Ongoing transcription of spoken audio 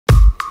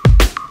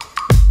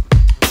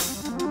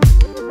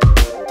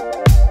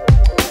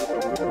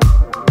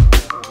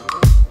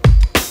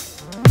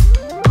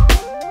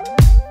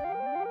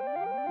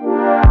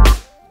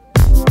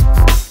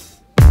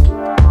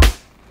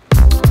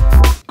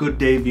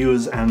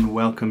viewers, and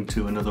welcome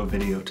to another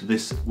video, to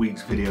this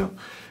week's video.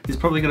 It's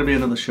probably going to be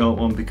another short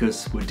one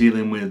because we're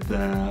dealing with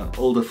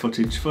older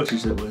footage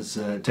that was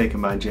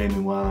taken by Jamie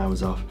while I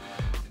was off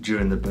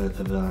during the birth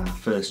of our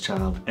first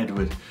child,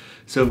 Edward.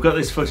 So we've got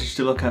this footage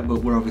to look at, but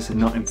we're obviously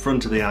not in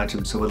front of the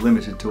item, so we're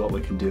limited to what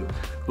we can do.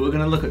 But we're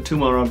going to look at two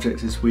more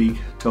objects this week,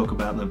 talk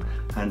about them,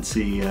 and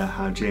see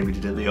how Jamie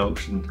did at the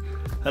auction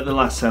at the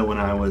last sale when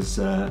I was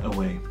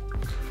away.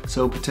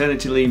 So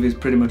paternity leave is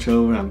pretty much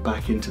over. I'm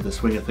back into the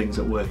swing of things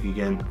at work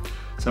again.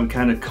 So I'm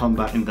kind of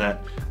combating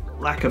that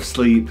lack of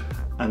sleep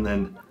and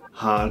then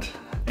hard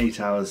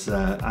 8 hours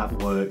at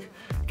work,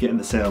 getting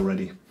the sale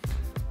ready.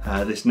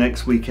 This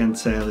next weekend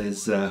sale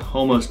is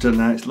almost done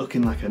now. It's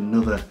looking like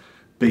another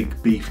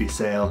big beefy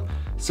sale,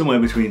 somewhere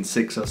between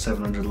 600 or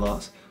 700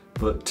 lots.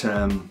 But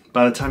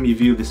by the time you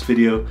view this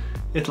video,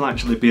 it'll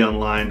actually be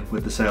online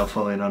with the sale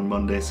following on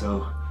Monday.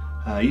 So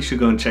you should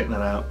go and check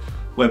that out.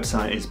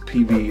 Website is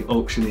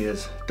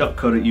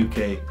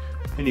pbauctioneers.co.uk,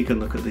 and you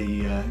can look at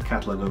the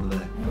catalogue over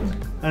there.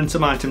 And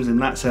some items in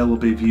that sale will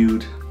be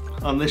viewed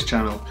on this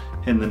channel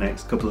in the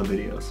next couple of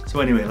videos. So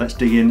anyway, let's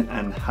dig in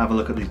and have a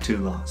look at these two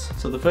lots.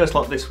 So the first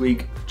lot this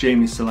week,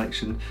 Jamie's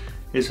selection,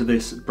 is for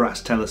this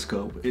brass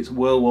telescope. It's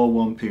World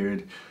War I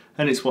period,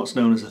 and it's what's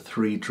known as a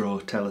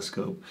 3-drawer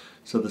telescope.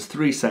 So there's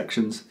 3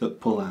 sections that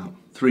pull out,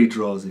 3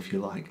 drawers if you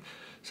like.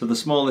 So the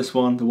smallest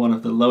one, the one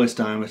of the lowest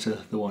diameter,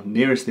 the one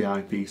nearest the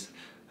eyepiece,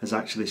 has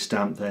actually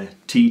stamped there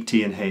T,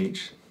 T and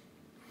H.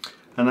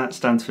 And that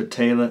stands for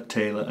Taylor,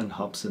 Taylor and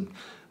Hobson.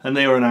 And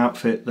they were an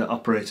outfit that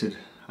operated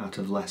out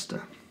of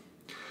Leicester.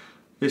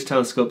 This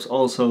telescope's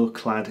also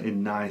clad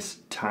in nice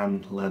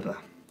tan leather.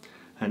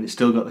 And it's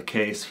still got the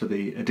case for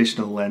the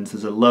additional lens.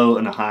 There's a low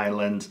and a high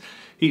lens.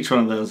 Each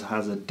one of those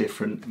has a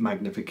different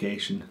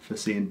magnification for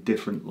seeing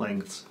different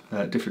lengths,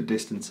 different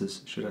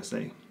distances, should I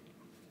say.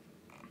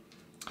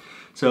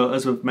 So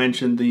as we've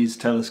mentioned, these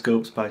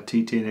telescopes by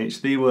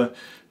TT&H, they were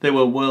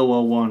World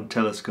War I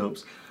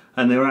telescopes,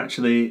 and they were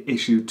actually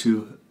issued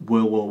to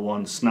World War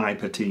I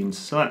sniper teams.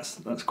 So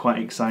that's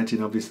quite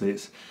exciting. Obviously,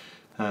 it's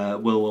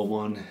World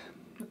War I,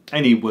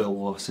 any World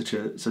War, such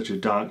a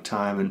dark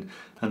time,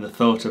 and the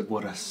thought of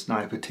what a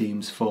sniper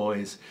team's for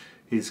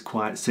is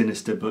quite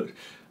sinister. But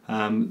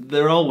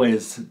they're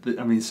always,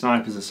 I mean,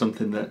 snipers are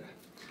something that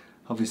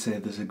obviously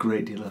there's a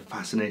great deal of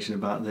fascination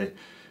about the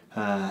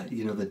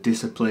the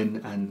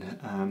discipline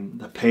and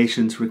the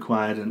patience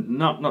required, and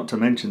not to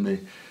mention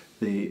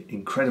the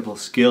incredible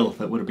skill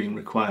that would have been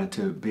required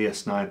to be a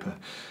sniper.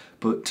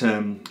 But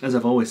as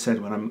I've always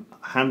said, when I'm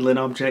handling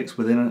objects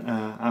within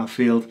our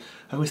field,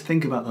 I always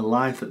think about the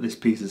life that this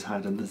piece has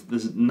had, and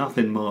there's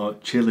nothing more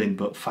chilling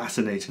but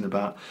fascinating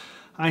about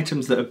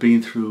items that have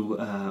been through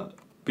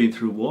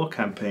war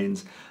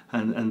campaigns.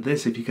 And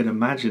this, if you can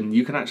imagine,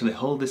 you can actually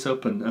hold this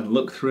up and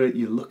look through it.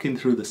 You're looking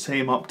through the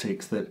same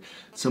optics that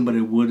somebody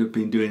would have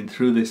been doing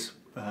through this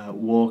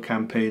war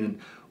campaign, and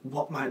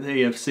what might they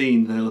have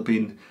seen? They'll have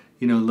been,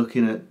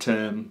 looking at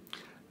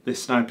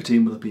this sniper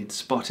team will have been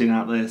spotting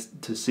out there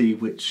to see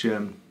which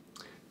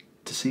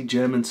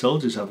German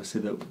soldiers,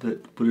 obviously,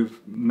 that would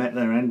have met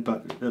their end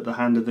but at the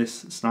hand of this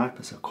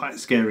sniper. So quite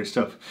scary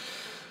stuff.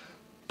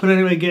 But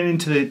anyway, getting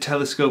into the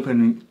telescope,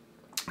 and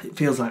it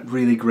feels like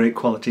really great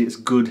quality. It's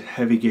good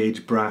heavy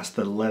gauge brass.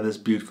 The leather's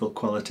beautiful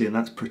quality, and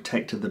that's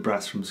protected the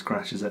brass from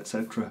scratches,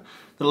 etc.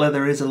 The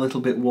leather is a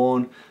little bit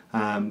worn,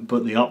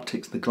 but the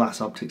optics, the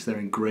glass optics, they're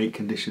in great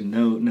condition.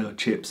 No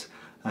chips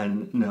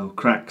and no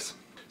cracks.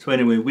 So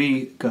anyway,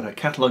 we got a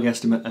catalogue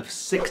estimate of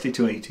 £60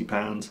 to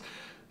 £80.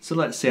 So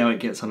let's see how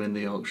it gets on in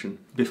the auction.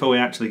 Before we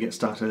actually get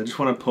started, I just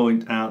want to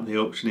point out the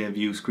auctioneer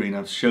view screen.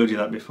 I've showed you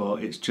that before.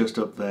 It's just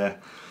up there.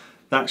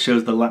 That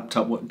shows the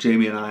laptop, what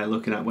Jamie and I are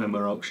looking at when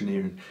we're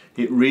auctioneering.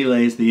 It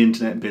relays the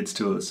internet bids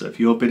to us. So if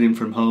you're bidding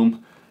from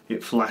home,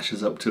 it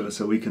flashes up to us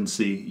so we can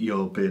see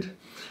your bid.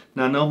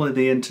 Now normally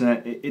the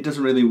internet, it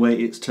doesn't really wait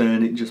its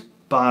turn. It just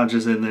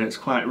barges in there. It's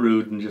quite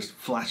rude and just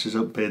flashes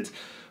up bids.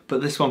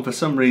 But this one, for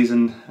some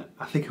reason,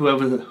 I think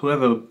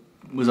whoever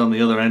was on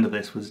the other end of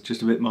this was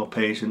just a bit more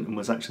patient and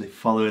was actually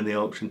following the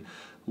auction,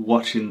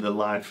 watching the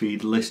live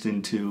feed,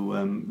 listening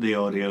to the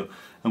audio,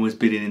 and was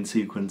bidding in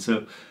sequence.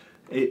 So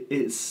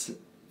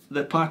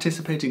they're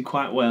participating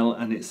quite well,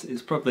 and it's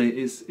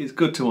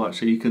good to watch,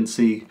 so you can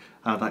see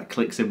how that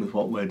clicks in with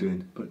what we're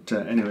doing. But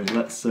anyway,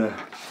 let's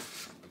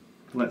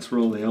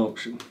roll the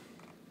auction.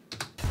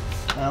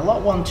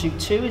 Lot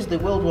 122 is the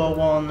World War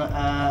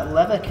I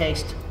leather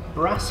cased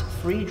brass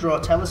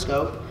 3-drawer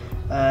telescope,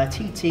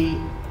 TT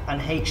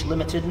and H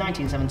Limited,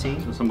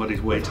 1917. So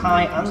somebody's waiting.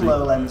 High and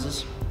low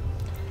lenses.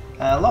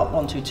 Lot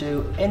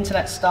 122,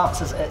 internet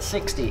starts us at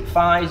 60,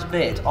 5's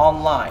bid,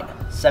 online,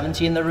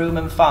 70 in the room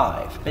and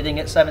 5, bidding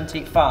at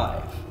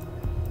 75,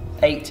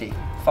 80,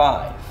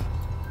 5,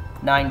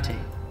 90,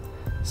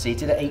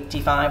 seated at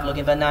 85,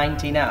 looking for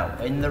 90 now,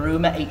 in the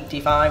room at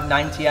 85,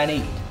 90 I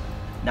need,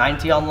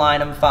 90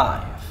 online and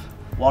 5,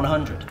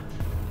 100,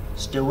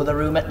 still with a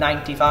room at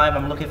 95,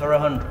 I'm looking for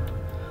 100,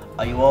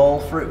 are you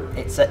all through?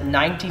 It's at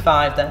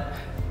 95 then,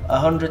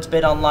 100's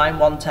bid online,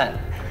 110.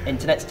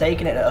 Internet's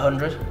taking it at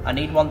 100, I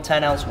need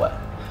 110 elsewhere.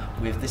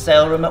 with the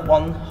sale room at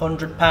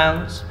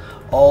 £100.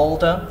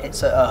 Older,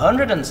 it's at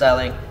 100 and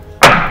selling.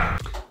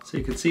 So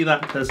you can see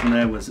that person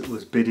there was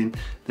bidding.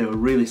 They were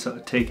really sort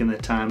of taking their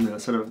time. They were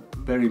sort of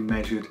very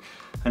measured,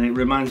 and it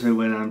reminds me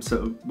when I'm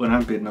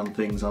bidding on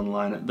things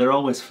online. They're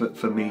always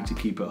for me to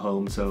keep at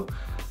home. So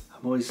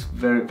I'm always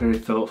very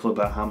thoughtful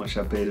about how much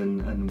I bid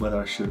and whether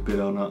I should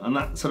bid or not. And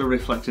that sort of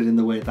reflected in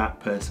the way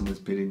that person was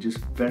bidding. Just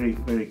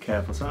very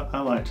careful. So I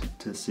like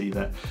to see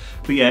that.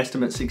 But yeah,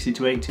 estimate 60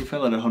 to 80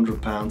 fell at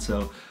 £100.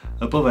 So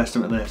above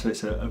estimate there. So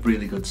it's a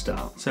really good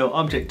start. So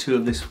object 2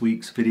 of this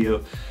week's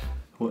video,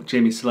 what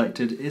Jamie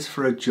selected, is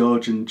for a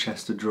Georgian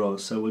chest of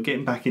drawers. So we're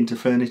getting back into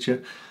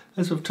furniture.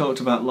 As we've talked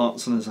about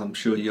lots, and as I'm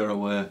sure you're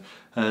aware,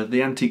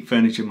 the antique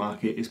furniture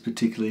market is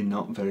particularly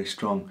not very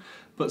strong.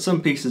 But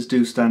some pieces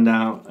do stand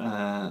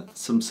out,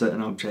 some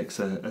certain objects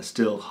are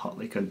still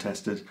hotly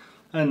contested,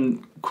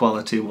 and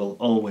quality will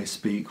always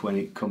speak when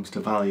it comes to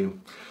value.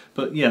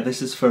 But yeah,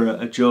 this is for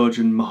a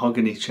Georgian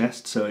mahogany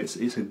chest, so it's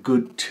a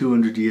good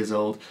 200 years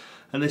old.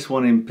 And this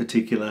one in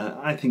particular,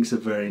 I think is a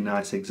very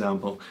nice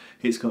example.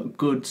 It's got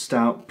good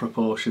stout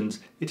proportions.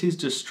 It is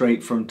just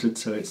straight fronted,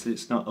 so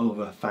it's not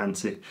over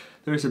fancy.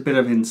 There is a bit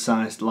of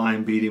incised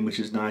line beading, which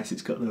is nice.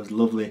 It's got those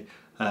lovely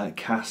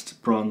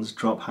cast bronze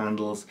drop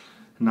handles,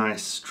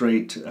 nice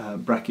straight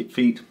bracket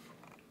feet.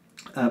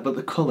 But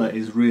the colour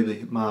is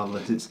really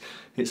marvellous.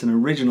 It's an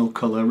original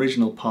colour,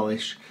 original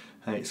polish.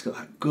 It's got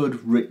that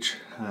good rich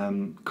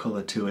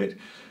colour to it.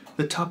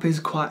 The top is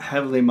quite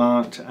heavily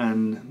marked,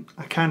 and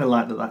I kind of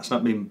like that that's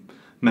not been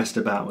messed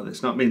about with.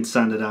 It's not been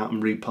sanded out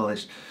and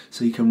repolished,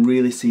 so you can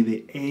really see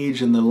the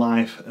age and the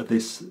life of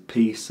this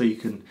piece, so you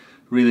can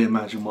really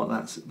imagine what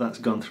that's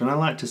gone through. And I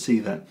like to see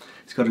that.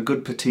 It's got a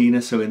good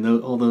patina, so in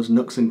all those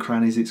nooks and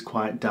crannies it's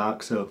quite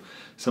dark, so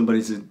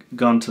somebody's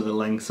gone to the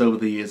lengths over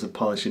the years of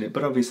polishing it,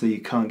 but obviously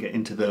you can't get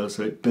into those,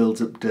 so it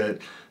builds up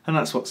dirt, and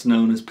that's what's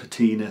known as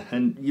patina,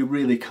 and you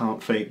really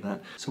can't fake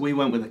that. So we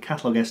went with a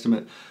catalogue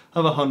estimate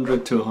of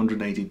 £100 to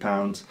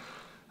 £180.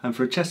 And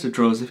for a chest of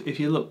drawers, if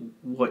you look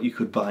what you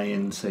could buy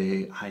in,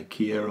 say,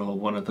 IKEA or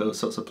one of those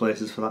sorts of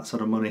places for that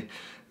sort of money,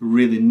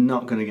 really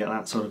not going to get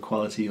that sort of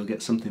quality. You'll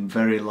get something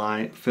very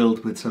light,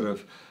 filled with sort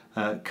of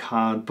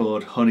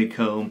cardboard,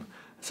 honeycomb,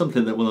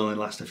 something that will only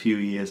last a few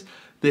years.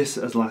 This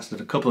has lasted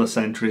a couple of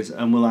centuries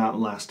and will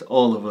outlast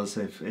all of us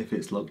if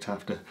it's looked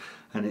after.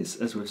 And it's,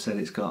 as we've said,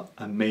 it's got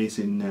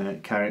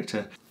amazing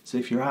character. So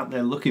if you're out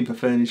there looking for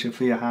furniture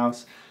for your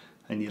house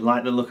and you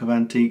like the look of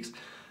antiques,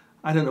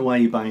 I don't know why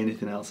you buy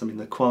anything else. I mean,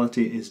 the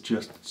quality is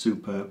just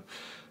superb.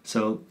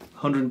 So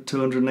 100 to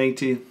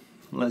 180,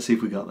 let's see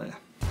if we got there.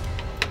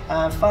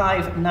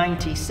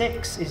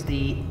 £5.96 is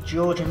the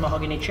Georgian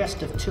mahogany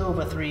chest of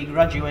 2/3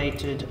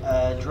 graduated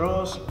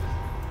drawers,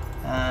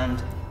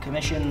 and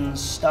commission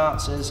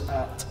starts us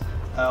at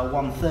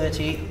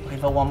 130, looking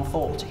for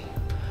 140.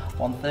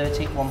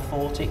 130,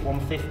 140,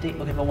 150,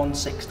 looking for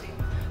 160.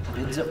 The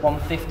bid's at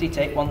 150,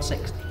 take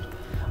 160.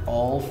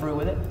 All through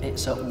with it.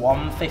 It's at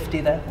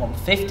 150 there,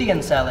 150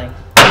 and selling.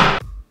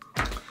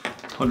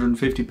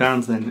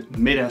 £150 then,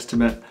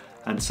 mid-estimate,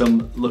 and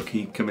some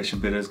lucky commission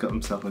bidders got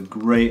themselves a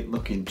great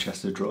looking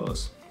chest of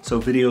drawers. So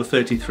video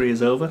 33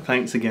 is over.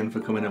 Thanks again for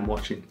coming and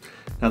watching.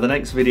 Now the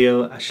next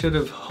video, I should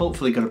have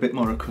hopefully got a bit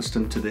more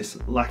accustomed to this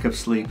lack of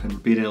sleep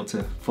and being able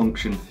to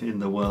function in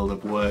the world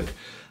of work.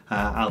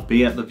 I'll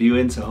be at the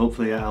viewing, so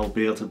hopefully I'll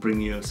be able to bring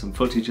you some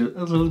footage a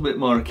little bit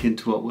more akin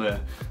to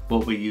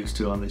what we're used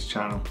to on this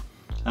channel.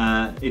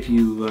 If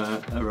you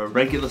are a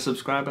regular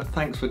subscriber,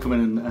 thanks for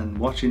coming and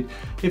watching.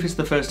 If it's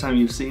the first time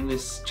you've seen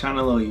this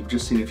channel or you've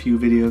just seen a few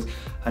videos,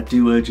 I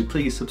do urge you,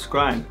 please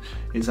subscribe.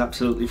 It's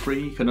absolutely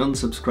free. You can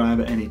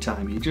unsubscribe at any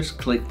time. You just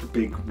click the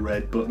big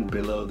red button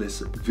below this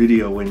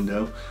video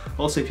window.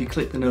 Also, if you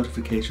click the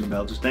notification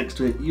bell just next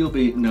to it, you'll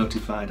be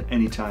notified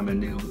anytime a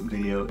new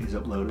video is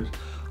uploaded.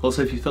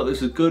 Also, if you thought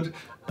this was good,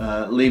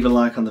 leave a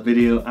like on the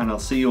video, and I'll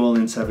see you all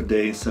in 7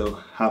 days, so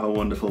have a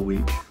wonderful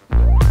week.